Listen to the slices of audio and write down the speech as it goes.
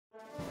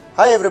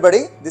Hi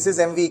everybody, this is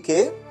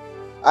MVK.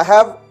 I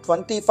have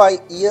 25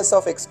 years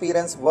of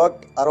experience,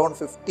 worked around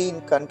 15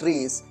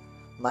 countries,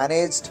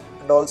 managed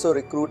and also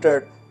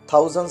recruited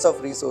thousands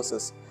of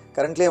resources.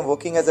 Currently I am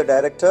working as a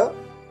director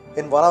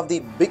in one of the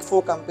big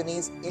 4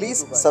 companies.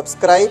 Please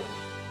subscribe,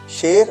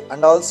 share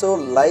and also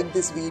like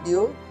this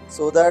video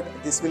so that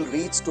this will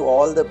reach to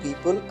all the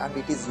people and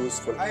it is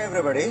useful. Hi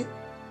everybody.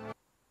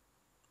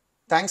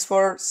 Thanks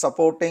for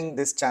supporting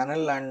this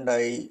channel and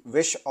I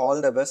wish all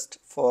the best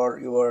for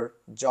your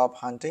job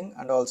hunting,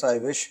 and also I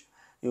wish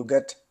you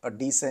get a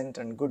decent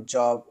and good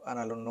job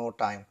and no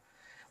time.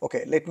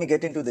 Okay, let me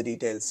get into the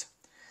details.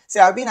 See,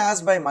 I've been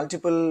asked by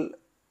multiple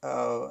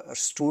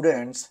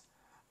students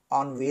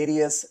on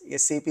various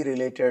SAP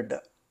related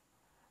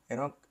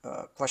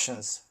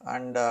questions,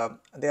 and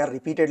they are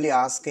repeatedly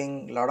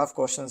asking a lot of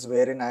questions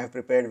wherein I have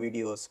prepared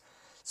videos.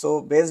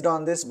 So based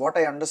on this, what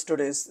I understood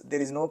is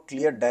there is no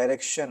clear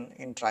direction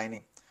in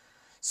training.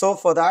 So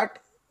for that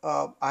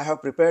I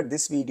have prepared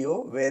this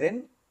video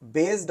wherein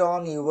based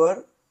on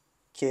your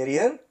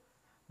career,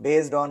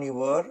 based on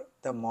the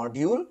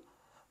module,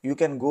 you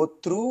can go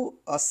through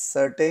a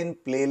certain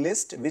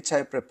playlist which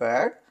I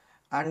prepared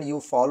and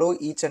you follow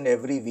each and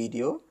every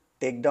video,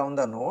 take down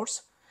the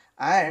notes,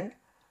 and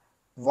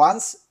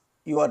once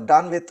you are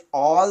done with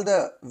all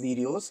the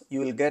videos, you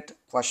will get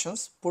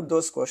questions. Put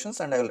those questions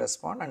and I will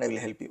respond and I will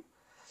help you.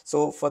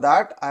 So for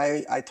that,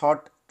 I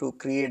thought to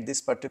create this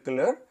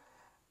particular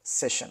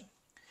session.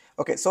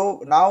 Okay,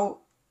 so now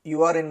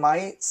you are in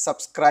my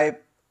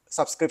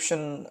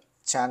subscription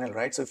channel,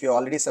 right? So if you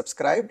already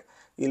subscribed,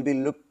 you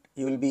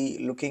will be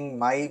looking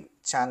my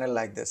channel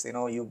like this.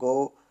 You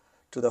go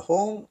to the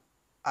home,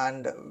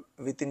 and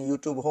within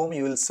YouTube home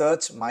you will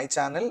search my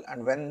channel,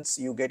 and once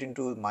you get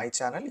into my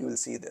channel you will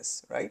see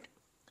this, right?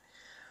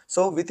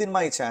 So within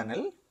my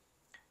channel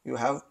you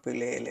have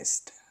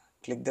playlist.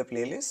 Click the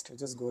playlist,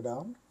 just go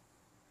down.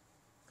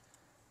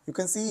 You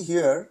can see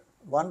here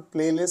one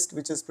playlist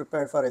which is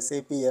prepared for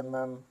SAP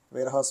MM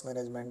Warehouse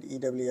Management,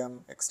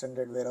 EWM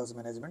Extended Warehouse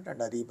Management and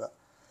Ariba.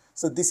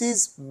 So this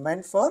is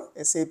meant for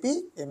SAP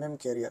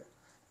MM Career.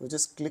 You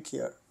just click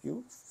here,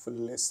 view full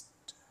list.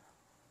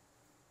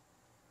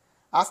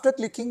 After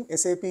clicking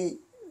SAP,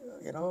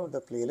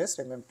 the playlist,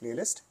 MM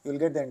playlist, you will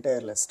get the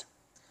entire list.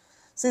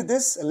 See,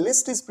 this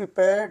list is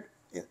prepared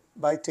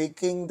by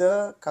taking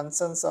the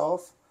concerns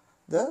of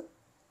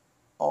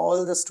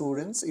all the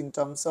students in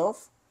terms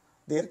of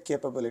their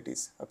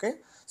capabilities. Okay,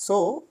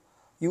 so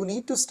you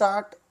need to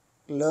start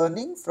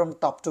learning from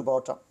top to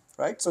bottom,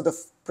 right? So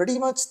pretty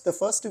much the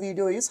first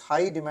video is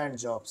high demand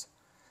jobs.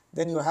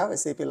 Then you have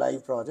SAP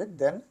Live project,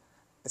 then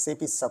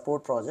SAP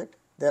support project.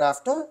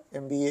 Thereafter,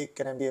 MBA,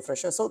 can MBA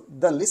fresher. So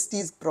the list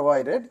is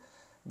provided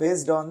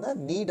based on the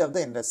need of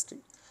the industry.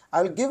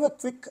 I will give a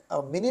quick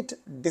minute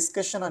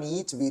discussion on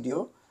each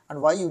video and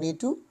why you need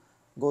to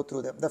go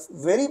through them.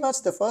 Very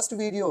much the first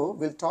video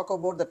will talk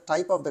about the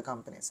type of the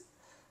companies.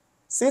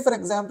 Say for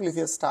example, if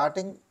you are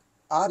starting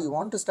or you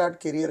want to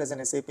start career as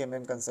an SAP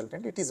MM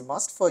consultant, it is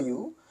must for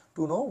you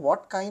to know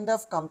what kind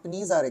of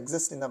companies are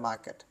exist in the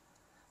market.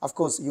 Of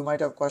course, you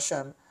might have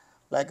question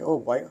like, oh,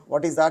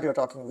 what is that you're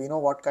talking? We know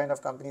what kind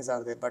of companies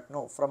are there, but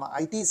no, from an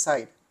IT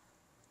side,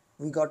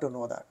 we got to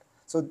know that.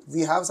 So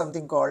we have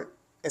something called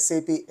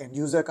SAP end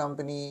user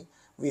company,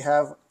 we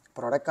have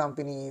product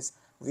companies,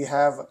 we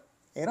have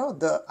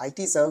the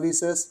IT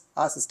services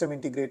or system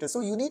integrators.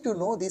 So you need to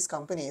know these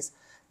companies,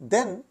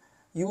 then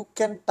you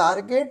can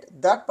target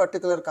that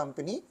particular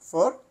company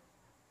for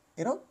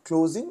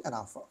closing an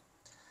offer.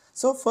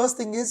 So first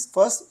thing is,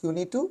 first you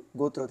need to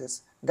go through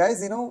this.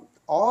 Guys,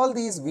 all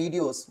these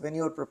videos when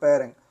you are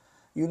preparing,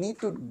 you need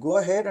to go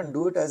ahead and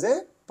do it as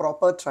a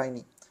proper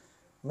training.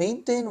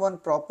 Maintain one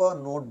proper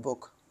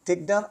notebook.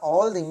 Take down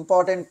all the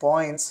important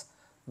points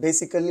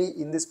basically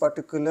in this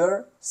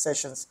particular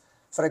sessions.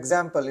 For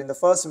example, in the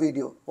first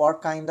video,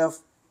 what kind of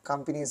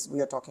companies we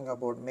are talking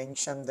about,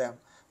 mention them.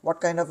 What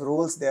kind of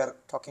roles they are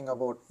talking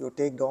about, you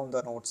take down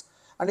the notes.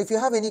 And if you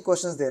have any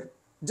questions there,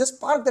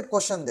 just park that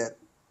question there.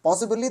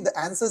 Possibly the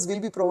answers will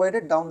be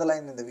provided down the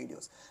line in the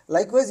videos.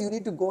 Likewise, you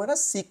need to go in a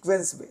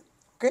sequence way.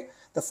 Okay,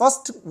 the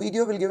first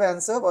video will give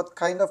answer what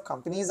kind of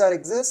companies are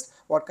exist,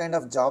 what kind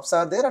of jobs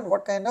are there, and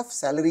what kind of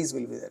salaries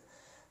will be there.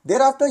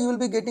 Thereafter, you will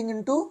be getting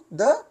into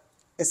the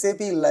SAP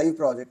Live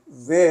project,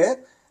 where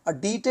a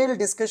detailed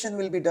discussion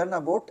will be done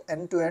about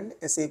end-to-end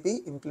SAP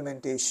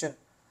implementation.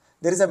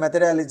 There is a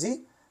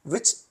methodology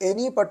which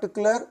any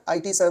particular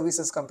IT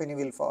services company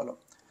will follow.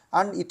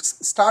 And it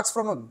starts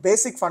from a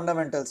basic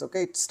fundamentals.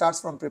 Okay, it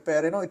starts from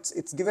prepare.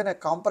 It's given a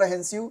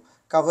comprehensive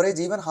coverage,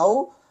 even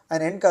how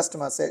an end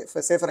customer,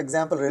 say for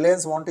example,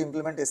 Reliance want to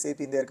implement SAP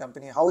in their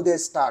company, how they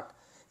start.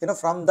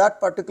 From that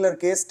particular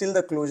case till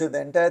the closure, the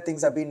entire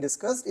things have been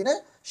discussed in a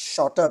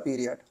shorter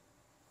period.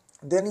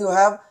 Then you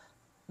have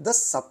the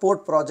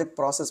support project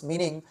process,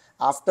 meaning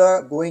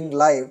after going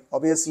live,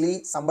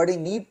 obviously somebody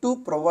need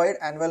to provide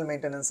annual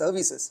maintenance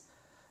services.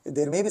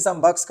 There may be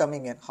some bugs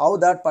coming in, how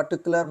that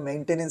particular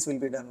maintenance will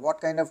be done, what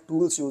kind of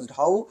tools used,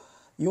 how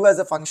you as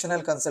a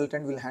functional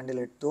consultant will handle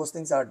it, those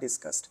things are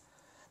discussed.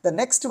 The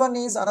next one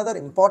is another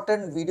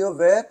important video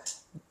where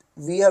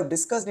we have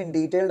discussed in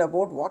detail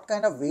about what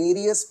kind of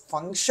various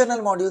functional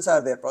modules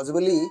are there.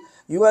 Possibly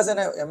you as an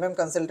MM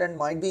consultant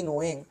might be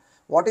knowing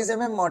what is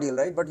MM module,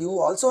 right? But you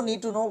also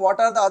need to know what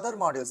are the other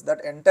modules.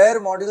 That entire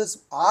modules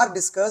are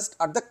discussed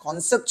at the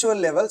conceptual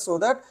level, so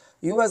that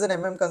you as an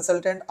MM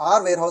consultant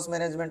or warehouse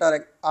management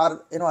or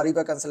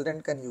Ariba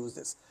consultant can use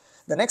this.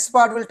 The next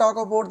part will talk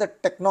about the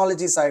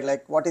technology side,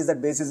 like what is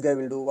that basis guy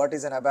will do, what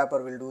is an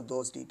ABAPer will do,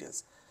 those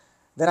details.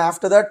 Then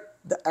after that,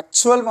 the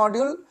actual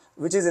module,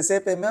 which is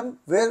SAP MM,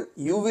 where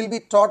you will be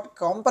taught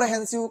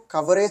comprehensive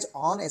coverage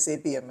on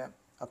SAP MM.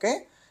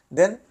 Okay.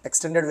 Then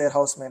extended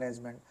warehouse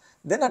management.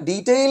 Then a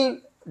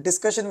detailed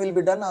discussion will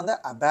be done on the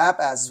ABAP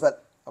as well.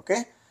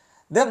 Okay.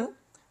 Then,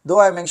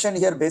 though I mentioned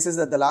here basis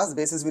at the last,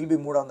 basis will be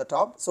moved on the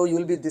top. So you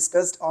will be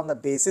discussed on the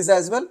basis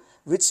as well,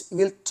 which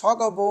will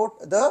talk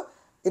about the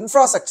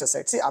infrastructure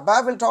side. See,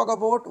 ABAP will talk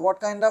about what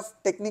kind of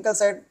technical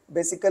side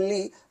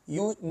basically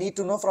you need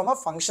to know from a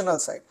functional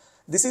side.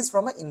 This is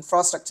from an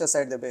infrastructure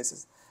side, the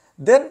basis.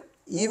 Then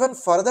even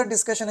further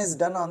discussion is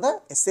done on the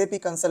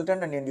SAP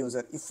consultant and end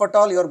user. If at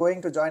all you are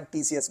going to join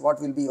TCS,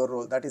 what will be your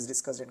role? That is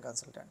discussed in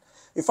consultant.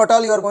 If at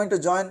all you are going to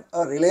join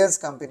a Reliance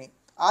company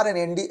or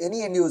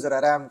any end user,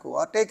 Aramco,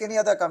 or take any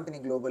other company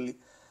globally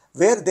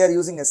where they are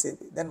using SAP,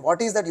 then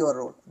what is that your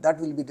role? That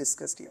will be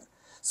discussed here.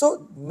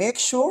 So make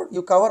sure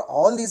you cover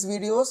all these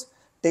videos,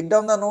 take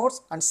down the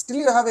notes, and still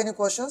you have any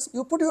questions,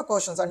 you put your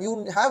questions, and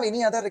you have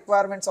any other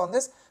requirements on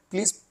this,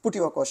 please put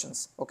your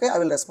questions. Okay, I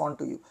will respond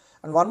to you.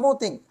 And one more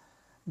thing,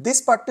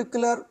 this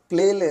particular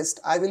playlist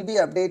I will be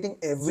updating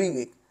every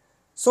week.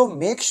 So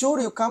make sure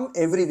you come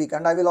every week,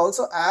 and I will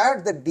also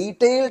add the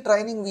detailed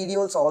training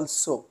videos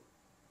also.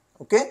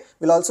 Okay,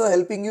 will also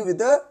helping you with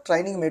the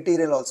training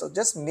material also.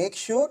 Just make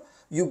sure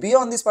you be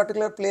on this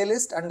particular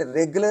playlist, and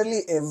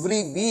regularly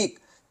every week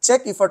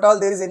check if at all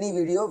there is any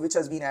video which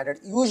has been added.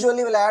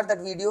 Usually will add that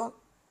video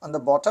on the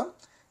bottom.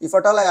 If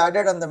at all I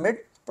added on the mid,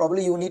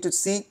 probably you need to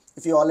see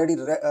if you already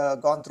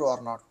gone through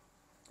or not.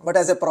 But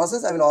as a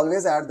process, I will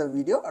always add the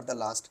video at the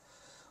last.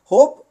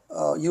 Hope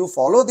you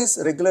follow this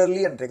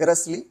regularly and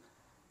rigorously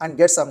and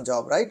get some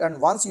job, right? And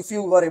once if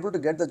you were able to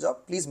get the job,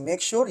 please make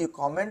sure you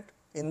comment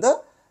in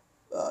the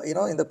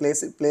in the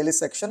playlist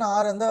section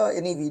or in the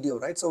any video,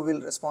 right? So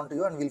we'll respond to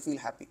you and we'll feel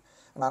happy.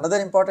 And another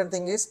important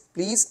thing is,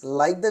 please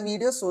like the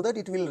video so that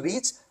it will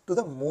reach to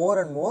the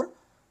more and more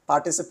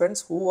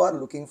participants who are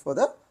looking for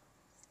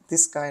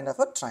this kind of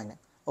a training.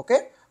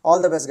 Okay,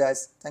 all the best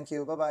guys. Thank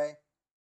you. Bye bye.